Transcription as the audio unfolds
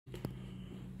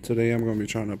Today I'm going to be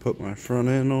trying to put my front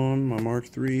end on my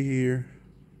Mk3 here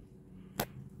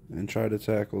and try to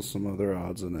tackle some other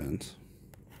odds and ends.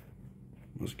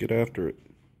 Let's get after it.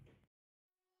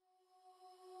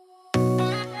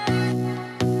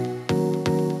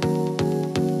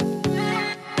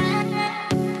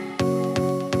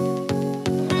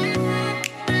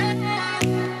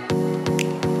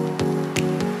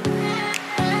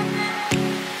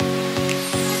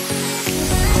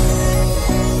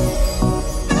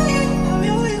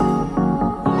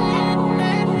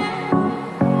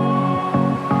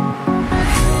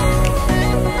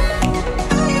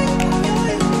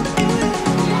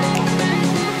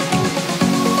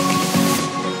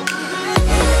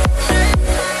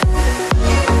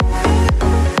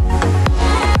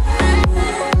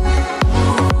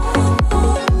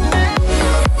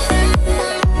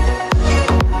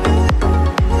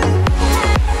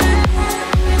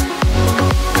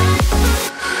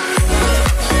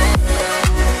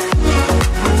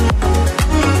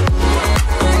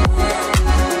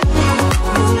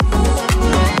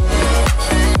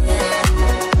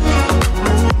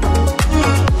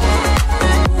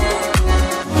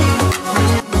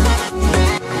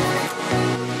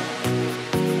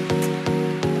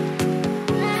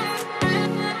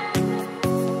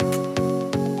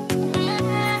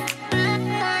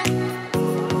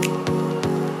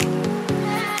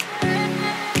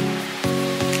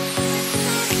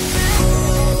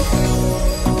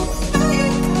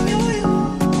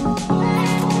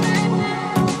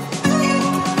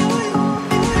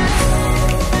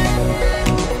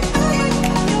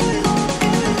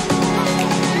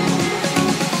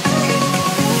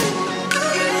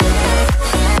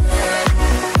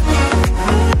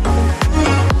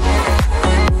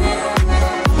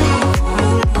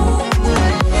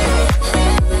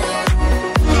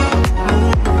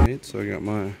 So I got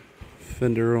my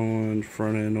fender on,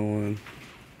 front end on,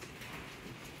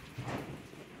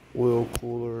 oil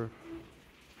cooler.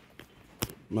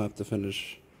 I'm gonna have to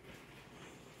finish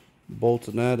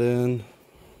bolting that in.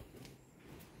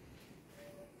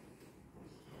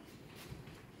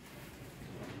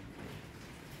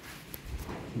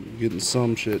 Getting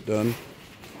some shit done.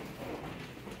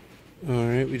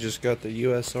 Alright, we just got the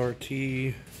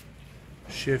USRT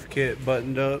shift kit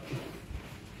buttoned up.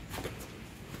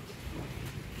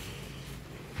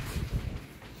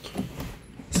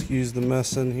 Excuse the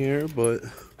mess in here, but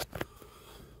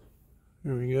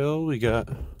here we go. We got,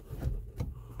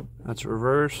 that's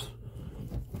reverse,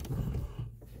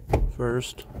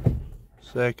 first,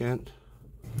 second,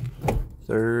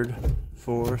 third,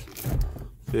 fourth,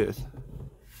 fifth.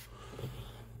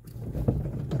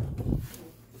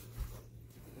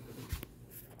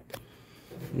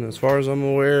 And as far as I'm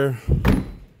aware,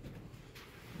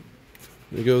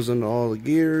 it goes into all the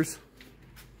gears.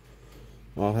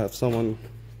 I'll have someone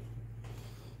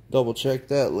double check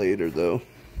that later though.